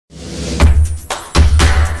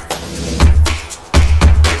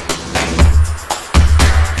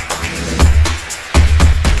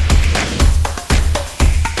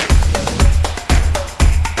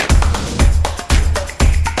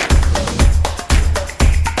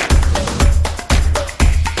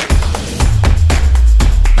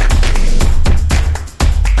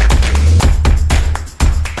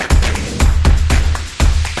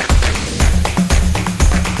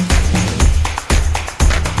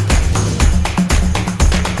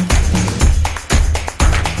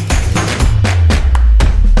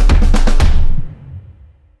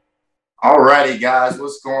righty, guys.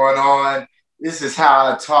 What's going on? This is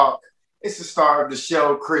How I Talk. It's the star of the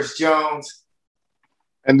show, Chris Jones.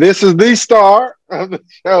 And this is the star of the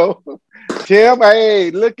show, Tim.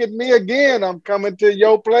 Hey, look at me again. I'm coming to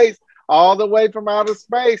your place all the way from outer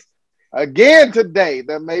space again today.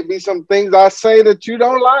 There may be some things I say that you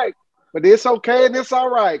don't like, but it's okay and it's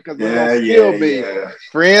all right because we're gonna still be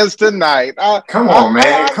friends tonight. Come on,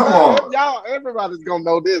 man. Come on. Y'all, everybody's gonna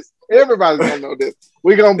know this. Everybody's gonna know this.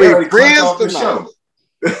 We're gonna be friends tonight.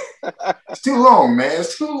 It's too long, man.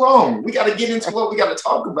 It's too long. We got to get into what we got to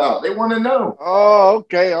talk about. They want to know. Oh,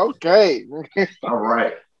 okay. All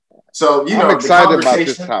right. So, I'm excited about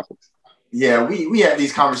this topic. Yeah, we have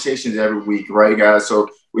these conversations every week, right, guys? So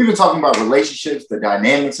we've been talking about relationships, the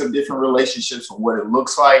dynamics of different relationships and what it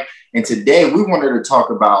looks like. And today we wanted to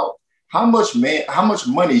talk about how much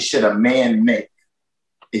money should a man make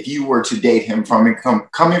if you were to date him coming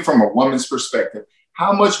from a woman's perspective.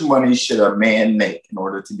 How much money should a man make in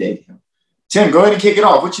order to date him? Tim, go ahead and kick it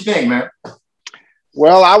off. What you think, man?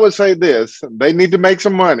 Well, I would say this. They need to make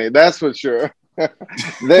some money. That's for sure.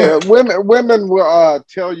 Women will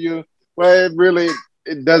tell you, well,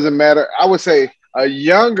 it doesn't matter. I would say a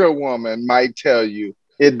younger woman might tell you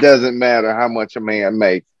it doesn't matter how much a man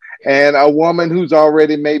makes. And a woman who's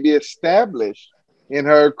already maybe established in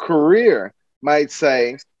her career might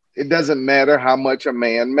say it doesn't matter how much a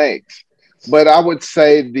man makes. But I would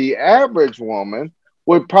say the average woman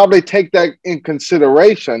would probably take that in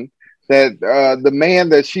consideration that the man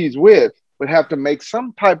that she's with would have to make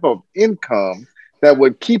some type of income that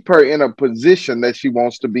would keep her in a position that she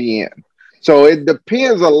wants to be in. So it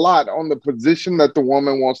depends a lot on the position that the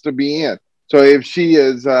woman wants to be in. So if she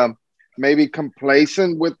is maybe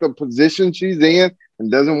complacent with the position she's in and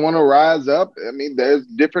doesn't want to rise up, I mean, there's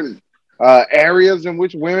different areas in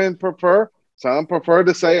which women prefer. Some prefer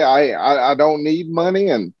to say, I don't need money,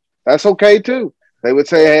 and that's okay too. They would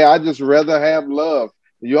say, hey, I just rather have love.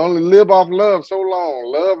 You only live off love so long.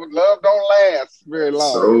 Love don't last very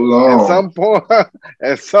long. So long.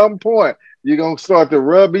 At some point, you're going to start to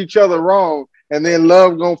rub each other wrong, and then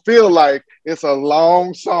love going to feel like it's a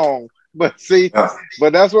long song. But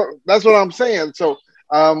but that's what I'm saying. So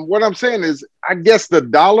what I'm saying is, I guess the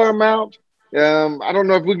dollar amount, I don't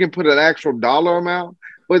know if we can put an actual dollar amount,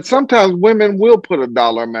 but sometimes women will put a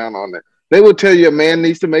dollar amount on it. They will tell you a man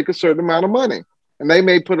needs to make a certain amount of money, and they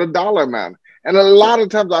may put a dollar amount. And a lot of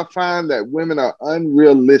times I find that women are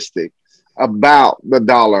unrealistic about the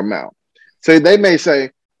dollar amount. So they may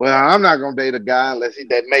say, well, I'm not going to date a guy unless he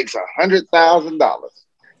makes $100,000.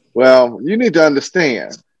 Well, you need to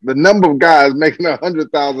understand the number of guys making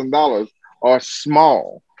 $100,000 are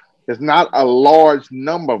small. It's not a large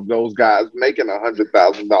number of those guys making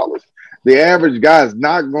 $100,000. The average guy is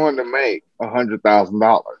not going to make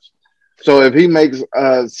 $100,000. So if he makes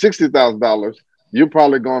 $60,000, you're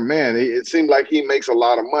probably going, man, it seems like he makes a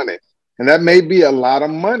lot of money. And that may be a lot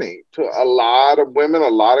of money to a lot of women, a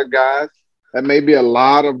lot of guys. That may be a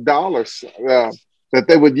lot of dollars that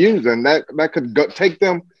they would use. And that could take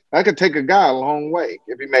a guy a long way.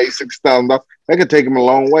 If he made $6,000, that could take him a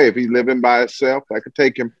long way. If he's living by himself, that could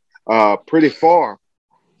take him pretty far.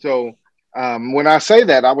 So when I say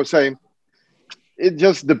that, I would say, it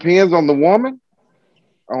just depends on the woman,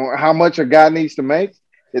 on how much a guy needs to make.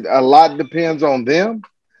 A lot depends on them.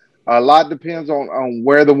 A lot depends on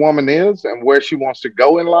where the woman is and where she wants to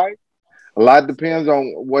go in life. A lot depends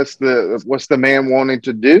on what's the man wanting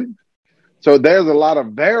to do. So there's a lot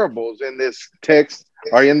of variables in this text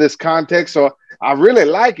or in this context. So I really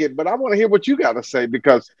like it, but I want to hear what you got to say,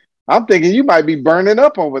 because I'm thinking you might be burning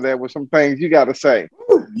up over there with some things you got to say.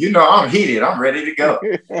 You know, I'm heated. I'm ready to go.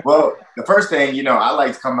 Well, the first thing, I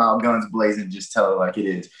like to come out guns blazing and just tell it like it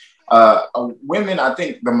is. Women, I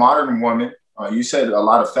think the modern woman, you said a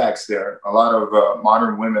lot of facts there. A lot of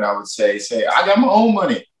modern women, I would say, I got my own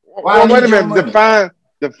money. Well, wait a minute.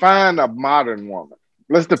 Define a modern woman.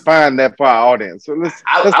 Let's define that for our audience. So let's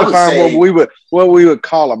define what we would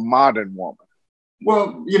call a modern woman.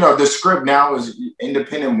 Well, the script now is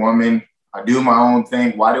independent woman. I do my own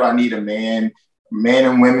thing. Why do I need a man? Men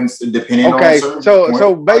and women depending on certain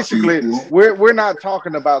so basically we're not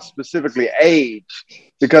talking about specifically age,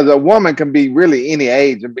 because a woman can be really any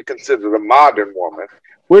age and be considered a modern woman.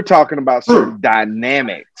 We're talking about certain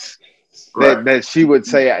dynamics that she would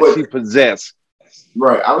say she possesses.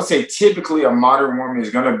 Right. I would say typically a modern woman is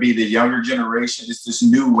going to be the younger generation. It's this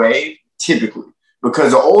new wave, typically,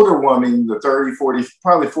 because the older woman, the 30, 40,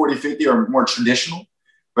 probably 40, 50 are more traditional.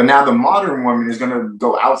 But now the modern woman is going to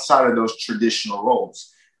go outside of those traditional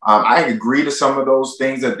roles. I agree to some of those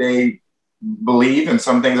things that they believe, and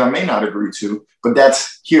some things I may not agree to, but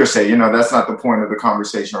that's hearsay. That's not the point of the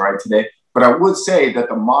conversation right today. But I would say that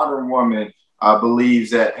the modern woman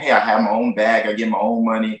believes that, hey, I have my own bag, I get my own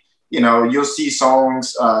money. You know, you'll see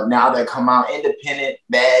songs now that come out, independent,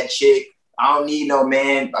 bad chick. I don't need no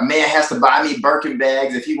man. A man has to buy me Birkin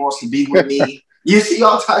bags if he wants to be with me. You see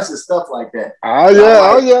all types of stuff like that. Oh yeah,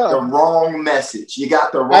 like oh yeah. The wrong message. You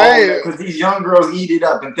got the wrong, because these young girls eat it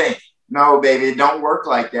up and think, no, baby, it don't work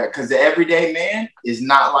like that. Because the everyday man is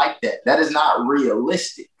not like that. That is not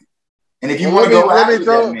realistic. And if you want to go after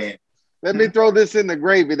that man, let me throw this in the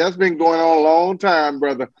gravy. That's been going on a long time,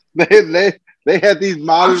 brother. They had these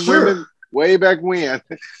modern women way back when.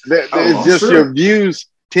 It's just your views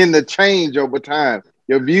tend to change over time.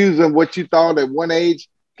 Your views of what you thought at one age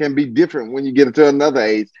can be different when you get into another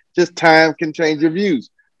age. Just time can change your views.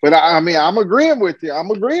 But I mean, I'm agreeing with you.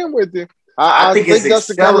 I think it's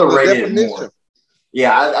accelerated more.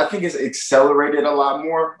 Yeah, I think it's accelerated a lot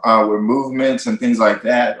more with movements and things like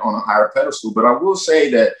that on a higher pedestal. But I will say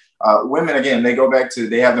that women, again, they go back to,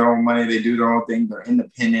 they have their own money, they do their own thing, they're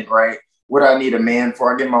independent, right? What do I need a man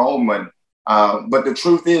for? I get my own money. But the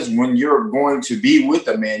truth is, when you're going to be with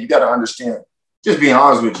a man, you got to understand, just being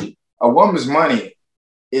honest with you, a woman's money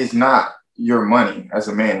is not your money as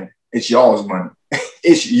a man. It's y'all's money.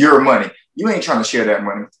 It's your money. You ain't trying to share that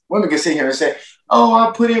money. Women can sit here and say, oh,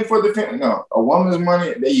 I put in for the family. No, a woman's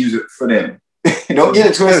money, they use it for them. Don't get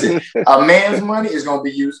it twisted. A man's money is going to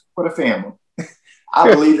be used for the family. I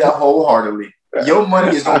believe that wholeheartedly. Your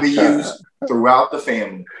money is going to be used throughout the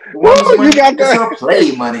family. The woman's money is her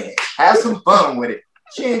play money. Have some fun with it.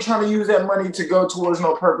 She ain't trying to use that money to go towards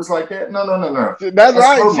no purpose like that. No. That's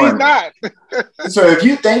right. She's not. So if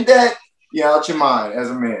you think that, you're out your mind as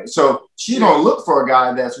a man. So she's going to look for a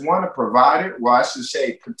guy that's, one, a provider, well, I should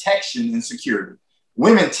say protection and security.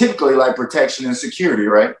 Women typically like protection and security,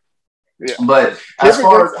 right? Yeah. But as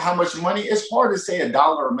far as how much money, it's hard to say a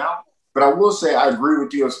dollar amount. But I will say I agree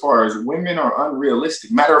with you as far as women are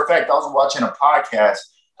unrealistic. Matter of fact, I was watching a podcast,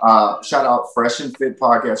 shout out Fresh and Fit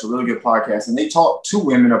podcast, a really good podcast. And they talked to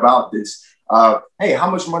women about this. Hey, how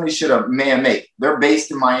much money should a man make? They're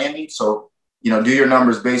based in Miami. So, do your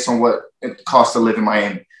numbers based on what it costs to live in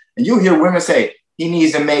Miami. And you'll hear women say he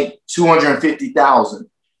needs to make $250,000,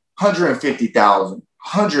 $150,000,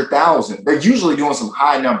 $100,000. They're usually doing some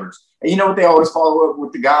high numbers. And you know what they always follow up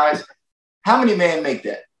with the guys? How many men make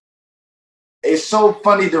that? It's so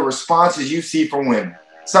funny the responses you see from women.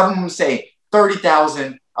 Some of them say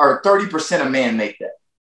 30,000 or 30% of men make that.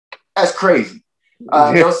 That's crazy.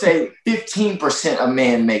 They'll say 15% of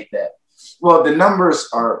men make that. Well, the numbers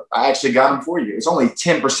are, I actually got them for you. It's only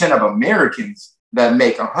 10% of Americans that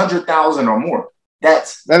make 100,000 or more.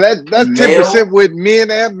 That's 10% with men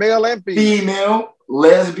and male and female,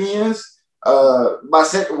 lesbians,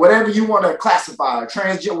 bisexual, whatever you want to classify,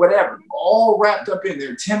 transgender, whatever, all wrapped up in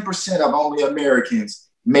there. 10% of only Americans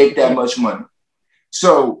make that much money.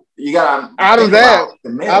 So you got out of that,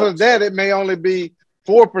 it may only be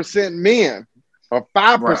 4% men or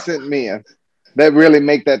 5% men that really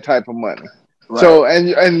make that type of money. Right.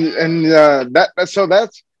 So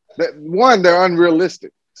that's one, they're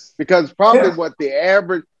unrealistic because probably what the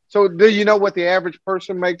average. So do you know what the average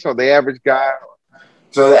person makes or the average guy?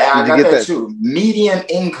 So I got that too. Median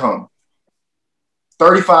income,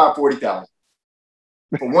 35,000, 40,000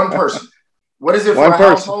 for one person. What is it for a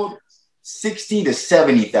household? 60 to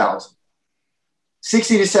 70,000.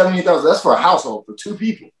 60 to 70,000. That's for a household, for two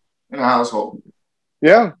people in a household.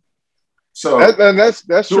 Yeah. So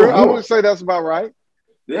that's true. I would say that's about right.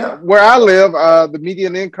 Yeah. Where I live, the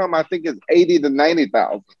median income I think is 80 to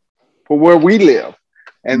 90,000 for where we live,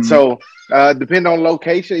 and so depending on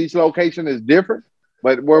location, each location is different.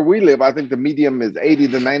 But where we live, I think the median is 80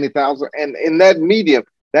 to 90,000, and in that median,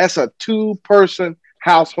 that's a 2-person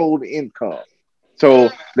household income. So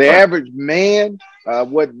the average man,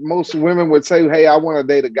 what most women would say, hey, I want to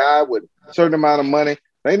date a guy with a certain amount of money.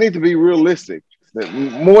 They need to be realistic.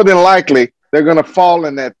 More than likely, they're going to fall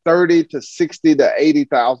in that $30 to $60 to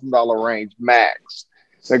 $80,000 range max.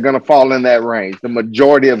 They're going to fall in that range, the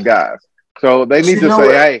majority of guys. So they need to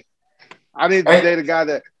say, hey, I need to date a guy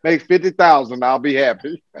that makes $50,000. I'll be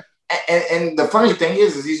happy. And the funny thing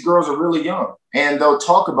is these girls are really young, and they'll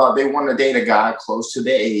talk about they want to date a guy close to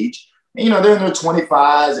their age. And, they're in their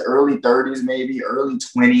 25s, early 30s, maybe early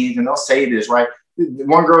 20s, and they'll say this, right?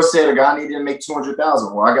 One girl said a guy needed to make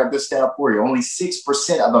 200,000. Well, I got this stat for you. Only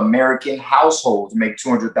 6% of American households make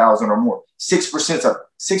 200,000 or more. 6%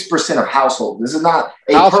 of households. This is not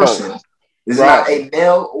a person. This is not a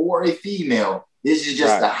male or a female. This is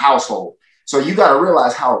just a household. So you got to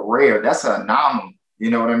realize how rare. That's an anomaly.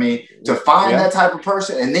 You know what I mean? To find that type of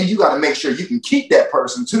person, and then you got to make sure you can keep that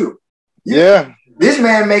person too. You This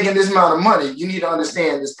man making this amount of money, you need to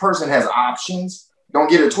understand this person has options.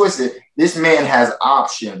 Don't get it twisted. This man has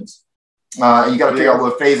options. And you got to figure out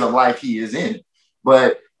what phase of life he is in.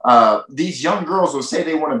 But these young girls will say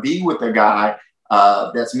they want to be with a guy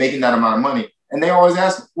that's making that amount of money. And they always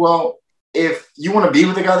ask, well, if you want to be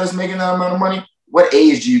with a guy that's making that amount of money, what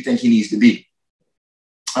age do you think he needs to be?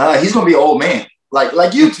 He's going to be an old man.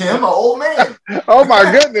 Like you, Tim, an old man. Oh,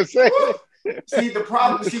 my goodness. See, the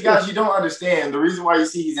problem, guys, you don't understand. The reason why you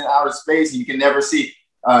see he's in outer space and you can never see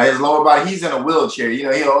his lower body, he's in a wheelchair. You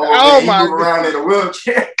know, he's an old man. He move around in a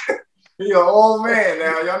wheelchair. He's an old man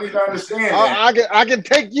now. Y'all need to understand that. I can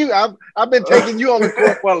take you. I've been taking you on the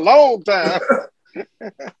court for a long time.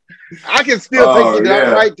 I can still take you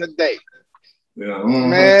down right today. Yeah. Mm-hmm.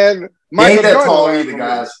 Man, he ain't that tall either,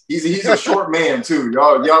 guys. He's a short man too.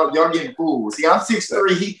 Y'all getting fooled. See, I'm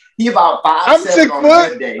 6'3". He about 5'7" I'm 6 foot.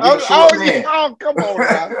 That day. He's a short man. Oh, come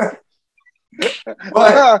on,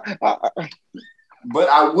 but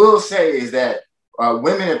I will say is that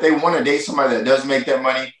women, if they want to date somebody that does make that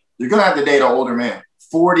money, you're gonna have to date an older man,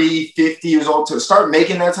 40, 50 years old, to start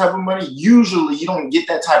making that type of money. Usually, you don't get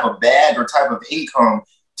that type of bag or type of income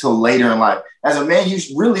till later in life. As a man, you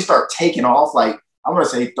really start taking off, like I'm going to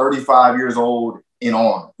say 35 years old and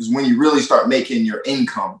on is when you really start making your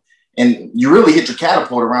income. And you really hit your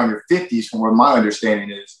catapult around your 50s from what my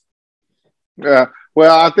understanding is. Yeah.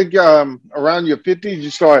 Well, I think around your 50s,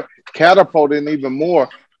 you start catapulting even more.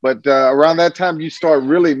 But around that time, you start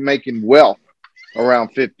really making wealth around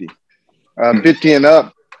 50, 50 and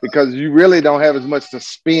up, because you really don't have as much to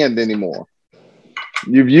spend anymore.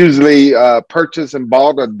 You've usually purchased and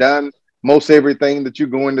bought or done most everything that you're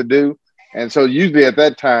going to do. And so usually at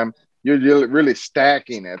that time, you're really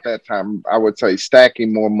stacking at that time. I would say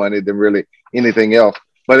stacking more money than really anything else.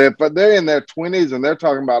 But if they're in their 20s and they're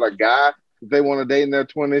talking about a guy that they want to date in their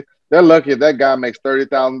 20s, they're lucky if that guy makes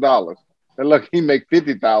 $30,000. They're lucky he makes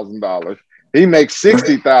 $50,000. He makes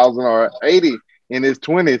 $60,000 or $80,000 in his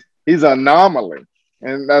 20s. He's an anomaly.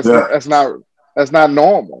 And that's not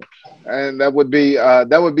normal. And that would be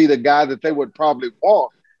the guy that they would probably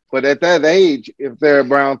want. But at that age, if they're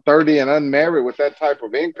around 30 and unmarried with that type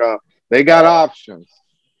of income, they got options.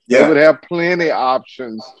 Yeah. They would have plenty of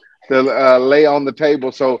options to lay on the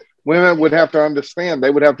table. So women would have to understand they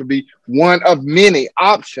would have to be one of many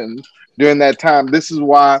options during that time. This is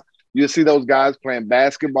why you see those guys playing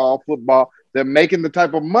basketball, football. They're making the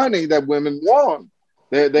type of money that women want.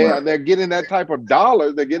 They're getting that type of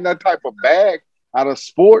dollars. They're getting that type of bag out of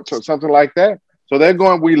sports or something like that. So they're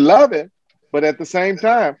going, we love it. But at the same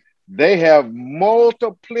time, they have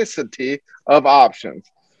multiplicity of options.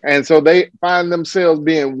 And so they find themselves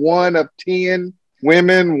being one of 10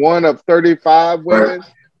 women, one of 35 women,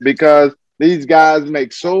 because these guys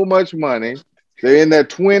make so much money. They're in their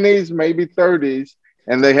 20s, maybe 30s,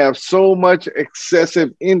 and they have so much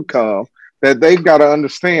excessive income that they've got to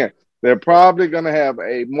understand they're probably going to have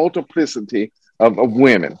a multiplicity of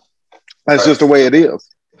women. That's just the way it is.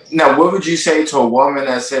 Now, what would you say to a woman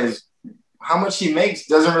that says, how much she makes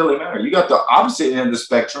doesn't really matter? You got the opposite end of the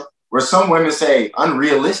spectrum where some women say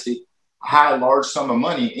unrealistic, high, large sum of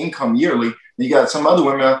money, income yearly. And you got some other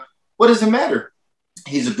women, what does it matter?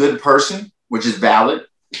 He's a good person, which is valid.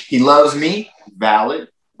 He loves me, valid.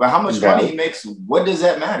 But how much money he makes, what does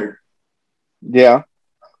that matter? Yeah.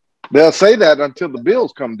 They'll say that until the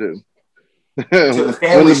bills come due. Until the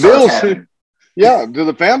family starts happening. Yeah, until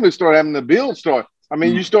the family start having the bills start. I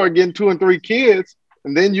mean, you start getting 2 and 3 kids,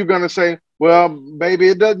 and then you're going to say, well, baby,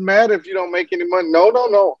 it doesn't matter if you don't make any money.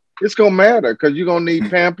 No. It's going to matter because you're going to need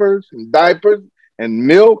Pampers and diapers and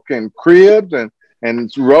milk and cribs and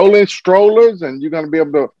rolling strollers, and you're going to be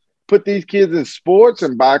able to put these kids in sports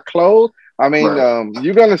and buy clothes. I mean,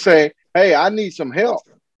 you're going to say, hey, I need some help.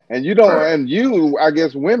 And you don't, and you, I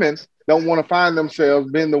guess women don't want to find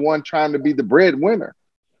themselves being the one trying to be the breadwinner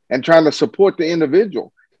and trying to support the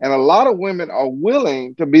individual. And a lot of women are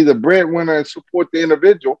willing to be the breadwinner and support the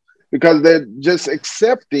individual because they're just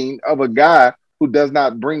accepting of a guy who does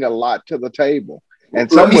not bring a lot to the table.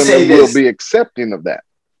 And some women will be accepting of that.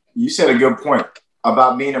 You said a good point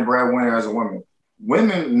about being a breadwinner as a woman.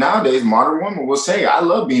 Women nowadays, modern women will say, I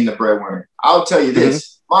love being the breadwinner. I'll tell you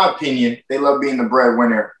this, my opinion, they love being the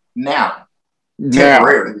breadwinner now,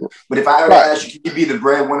 temporarily. But if I ever ask you, can you be the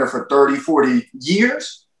breadwinner for 30, 40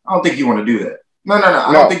 years? I don't think you want to do that. No.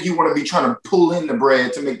 I don't think you want to be trying to pull in the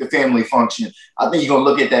bread to make the family function. I think you're going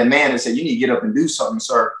to look at that man and say, you need to get up and do something,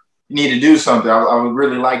 sir. You need to do something. I would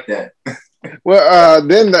really like that. Well,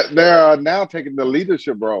 then they're now taking the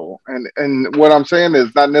leadership role. And what I'm saying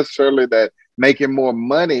is not necessarily that making more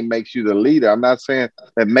money makes you the leader. I'm not saying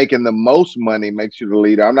that making the most money makes you the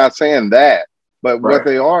leader. I'm not saying that. but what Right.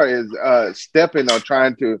 they are is stepping or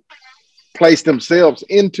trying to place themselves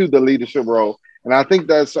into the leadership role. And I think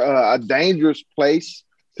that's a dangerous place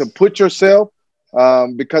to put yourself,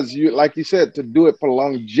 because you, like you said, to do it for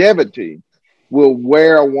longevity will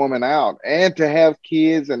wear a woman out, and to have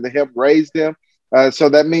kids and to help raise them. So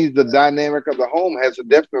that means the dynamic of the home has to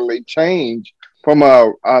definitely change from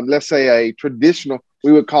let's say a traditional,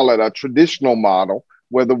 we would call it a traditional model,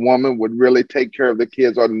 where the woman would really take care of the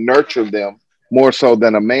kids or nurture them more so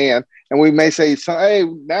than a man. And we may say, so, hey,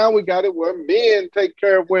 now we got it where men take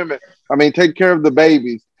care of women. I mean, take care of the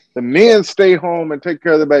babies. The men stay home and take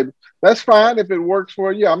care of the baby. That's fine if it works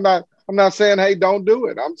for you. I'm not saying, hey, don't do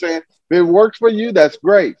it. I'm saying if it works for you, that's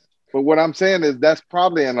great. But what I'm saying is that's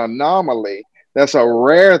probably an anomaly. That's a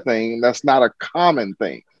rare thing. That's not a common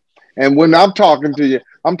thing. And when I'm talking to you,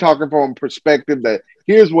 I'm talking from a perspective that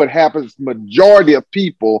here's what happens majority of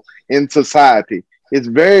people in society. It's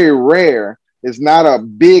very rare. It's not a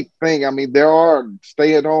big thing. I mean, there are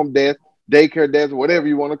stay-at-home dads, daycare dads, whatever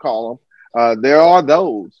you want to call them. There are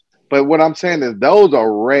those. But what I'm saying is those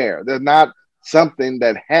are rare. They're not something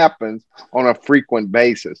that happens on a frequent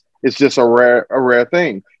basis. It's just a rare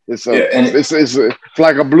thing. Yeah, and It's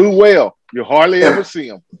like a blue whale. You hardly yeah, ever see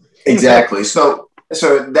them. exactly. That's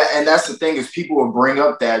the thing is people will bring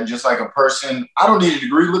up that just like a person. I don't need a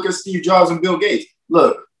degree. Look at Steve Jobs and Bill Gates.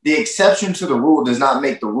 Look, the exception to the rule does not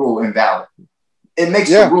make the rule invalid. It makes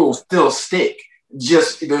the Yeah. rule still stick.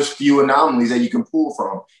 Just there's few anomalies that you can pull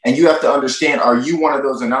from, and you have to understand: are you one of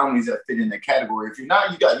those anomalies that fit in the category? If you're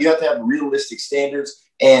not, you have to have realistic standards.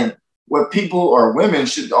 And what people or women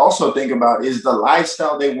should also think about is the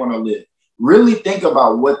lifestyle they want to live. Really think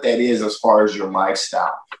about what that is as far as your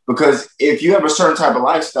lifestyle, because if you have a certain type of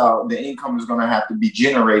lifestyle, the income is going to have to be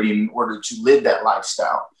generated in order to live that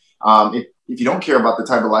lifestyle. If you don't care about the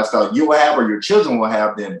type of lifestyle you will have or your children will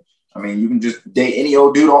have, then I mean, you can just date any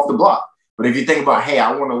old dude off the block. But if you think about, hey,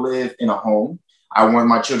 I want to live in a home, I want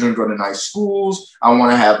my children to go to nice schools, I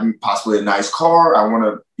want to have possibly a nice car, I want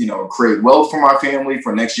to, create wealth for my family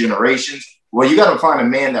for next generations. Well, you got to find a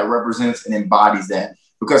man that represents and embodies that.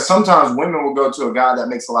 Because sometimes women will go to a guy that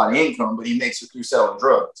makes a lot of income, but he makes it through selling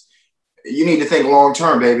drugs. You need to think long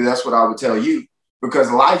term, baby. That's what I would tell you. Because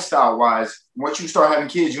lifestyle wise, once you start having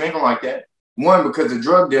kids, you ain't gonna like that. One, because the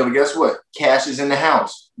drug dealer, guess what? Cash is in the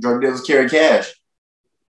house. Drug dealers carry cash.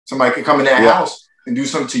 Somebody could come in that Yeah. house and do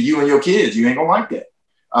something to you and your kids. You ain't gonna like that.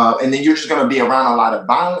 And then you're just gonna be around a lot of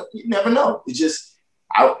violence. You never know. It's just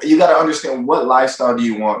you got to understand what lifestyle do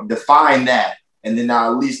you want. Define that, and then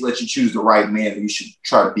I'll at least let you choose the right man that you should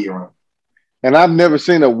try to be around. And I've never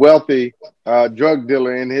seen a wealthy drug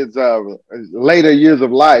dealer in his later years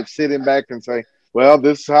of life sitting back and say, well,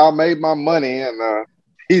 this is how I made my money. And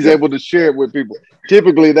he's Yeah. able to share it with people.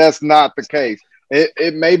 Typically, that's not the case.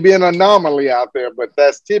 It may be an anomaly out there, but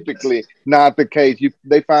that's typically not the case.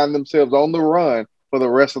 They find themselves on the run for the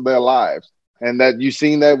rest of their lives. And that you've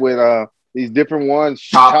seen that with these different ones,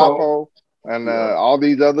 Chapo. Chapo and Yeah. all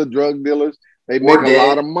these other drug dealers. They make Or a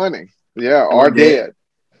lot dead. of money. Yeah, Or or dead. dead.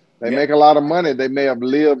 They Yeah. make a lot of money. They may have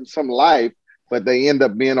lived some life, but they end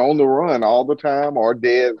up being on the run all the time or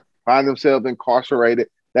dead, find themselves incarcerated.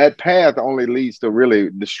 That path only leads to really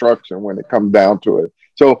destruction when it comes down to it.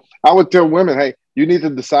 So I would tell women, hey, you need to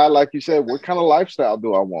decide, like you said, what kind of lifestyle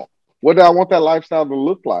do I want? What do I want that lifestyle to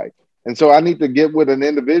look like? And so I need to get with an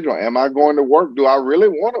individual. Am I going to work? Do I really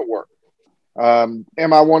want to work?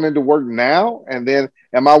 Am I wanting to work now? And then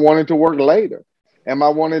am I wanting to work later? Am I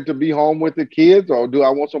wanting to be home with the kids, or do I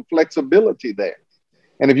want some flexibility there?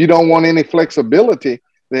 And if you don't want any flexibility,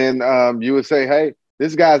 then you would say, hey,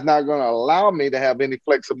 this guy's not going to allow me to have any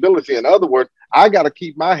flexibility. In other words, I got to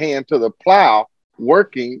keep my hand to the plow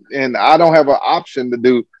working, and I don't have an option to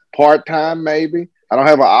do part-time maybe. I don't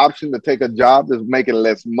have an option to take a job that's making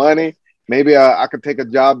less money. Maybe I could take a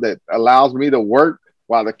job that allows me to work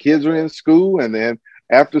while the kids are in school, and then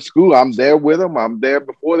after school, I'm there with them. I'm there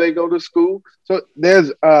before they go to school. So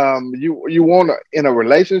there's you want to, in a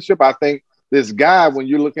relationship, I think this guy, when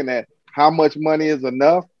you're looking at how much money is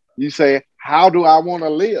enough, you say, how do I want to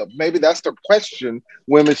live? Maybe that's the question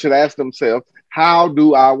women should ask themselves. How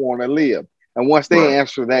do I want to live? And once they Right.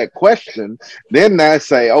 answer that question, then they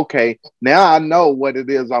say, okay, now I know what it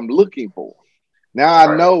is I'm looking for. Now I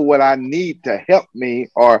Right. know what I need to help me,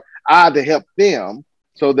 or I to help them,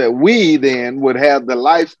 so that we then would have the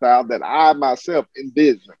lifestyle that I myself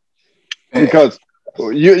envision. And, Because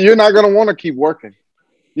you're not going to want to keep working.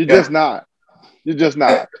 You're yeah. just not. You're just And,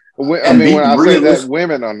 not. I and mean, be when I say that, realistic.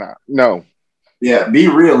 women are not. No. Yeah, be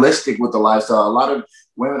realistic with the lifestyle. A lot of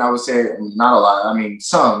women, I would say, not a lot. I mean,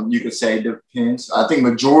 some you could say depends. I think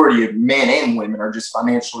majority of men and women are just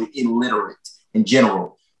financially illiterate in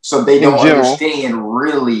general. So they don't understand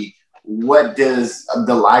really what does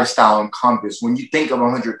the lifestyle encompass. When you think of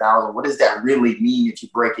 100,000, what does that really mean if you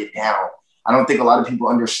break it down? I don't think a lot of people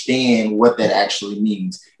understand what that actually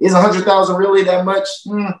means. Is 100,000 really that much?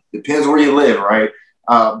 Depends where you live, right?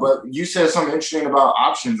 But you said something interesting about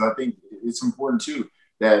options. I think it's important too,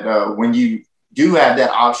 that when you do have that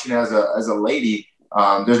option as a lady,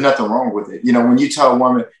 there's nothing wrong with it. You know, when you tell a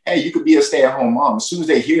woman, hey, you could be a stay-at-home mom, as soon as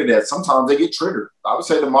they hear that, sometimes they get triggered. I would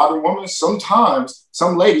say the modern woman, sometimes,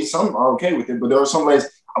 some ladies, some are okay with it, but there are some ladies,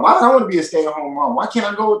 why do I want to be a stay-at-home mom? Why can't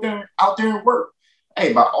I go out there and work?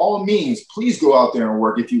 Hey, by all means, please go out there and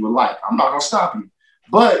work if you would like. I'm not going to stop you.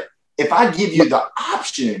 But if I give you the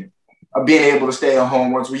option of being able to stay at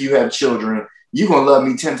home once you have children, you're going to love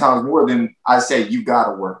me 10 times more than I say you got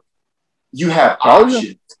to work. You have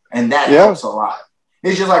options, and that helps a lot.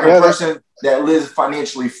 It's just like a person that lives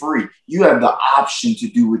financially free. You have the option to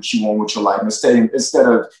do what you want with your life instead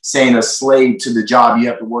of saying a slave to the job you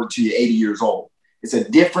have to work till you're 80 years old. It's a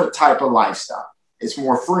different type of lifestyle. It's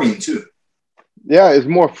more freeing too. Yeah, it's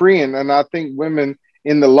more freeing. And I think women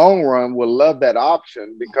in the long run will love that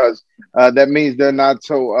option because that means they're not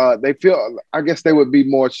so, they feel, I guess they would be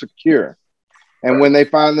more secure. And when they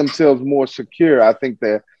find themselves more secure, I think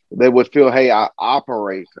that they would feel, hey, I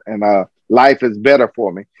operate and life is better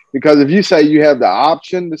for me. Because if you say you have the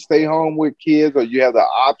option to stay home with kids, or you have the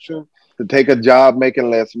option to take a job making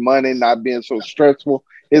less money, not being so stressful,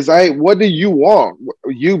 it's hey, what do you want?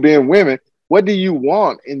 You being women, what do you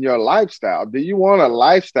want in your lifestyle? Do you want a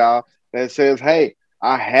lifestyle that says, hey,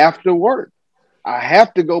 I have to work. I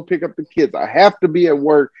have to go pick up the kids. I have to be at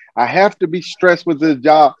work. I have to be stressed with this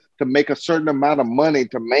job to make a certain amount of money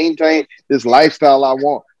to maintain this lifestyle I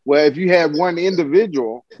want. Well, if you have one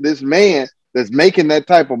individual, this man that's making that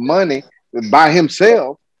type of money by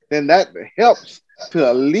himself, then that helps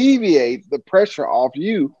to alleviate the pressure off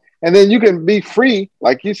you. And then you can be free,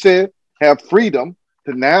 like you said, have freedom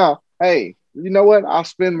to now, hey, you know what? I'll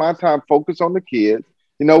spend my time focused on the kids.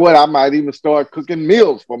 You know what? I might even start cooking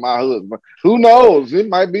meals for my husband. Who knows? It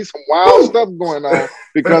might be some wild stuff going on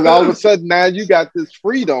because all of a sudden now you got this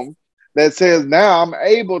freedom that says now I'm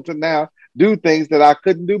able to now do things that I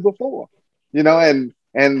couldn't do before. You know, and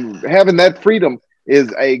having that freedom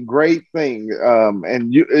is a great thing.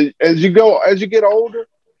 And you as you get older,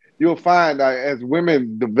 you'll find as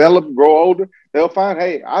women develop, grow older, they'll find,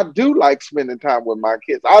 hey, I do like spending time with my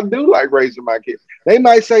kids. I do like raising my kids. They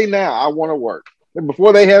might say now, I want to work. And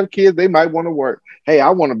before they have kids, they might want to work. Hey, I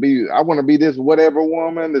want to be this whatever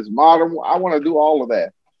woman, this modern. I want to do all of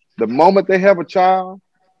that. The moment they have a child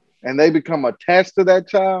and they become attached to that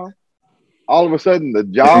child, all of a sudden the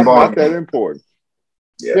job's not that important.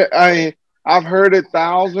 Yeah, I mean, I've heard it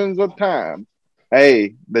thousands of times.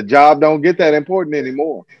 Hey, the job don't get that important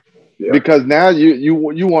anymore. Yeah. Because now you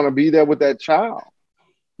want to be there with that child.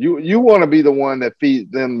 You want to be the one that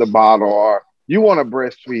feeds them the bottle, or you want to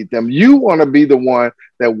breastfeed them. You want to be the one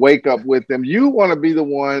that wake up with them. You want to be the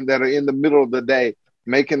one that are in the middle of the day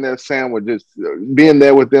making their sandwiches, being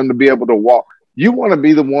there with them to be able to walk. You want to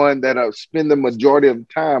be the one that spend the majority of the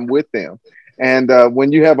time with them. And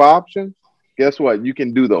when you have options, guess what? You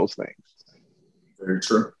can do those things. Very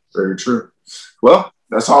true. Very true. Well,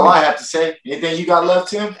 that's all I have to say. Anything you got left,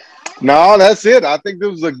 Tim? No, that's it. I think this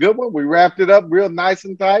was a good one. We wrapped it up real nice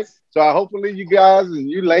and tight. So hopefully you guys and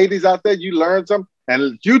you ladies out there, you learned something.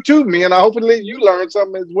 And you too, man. Hopefully you learned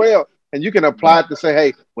something as well. And you can apply it to say,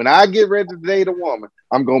 hey, when I get ready to date a woman,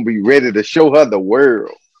 I'm going to be ready to show her the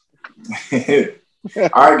world.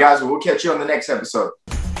 All right, guys. We'll catch you on the next episode.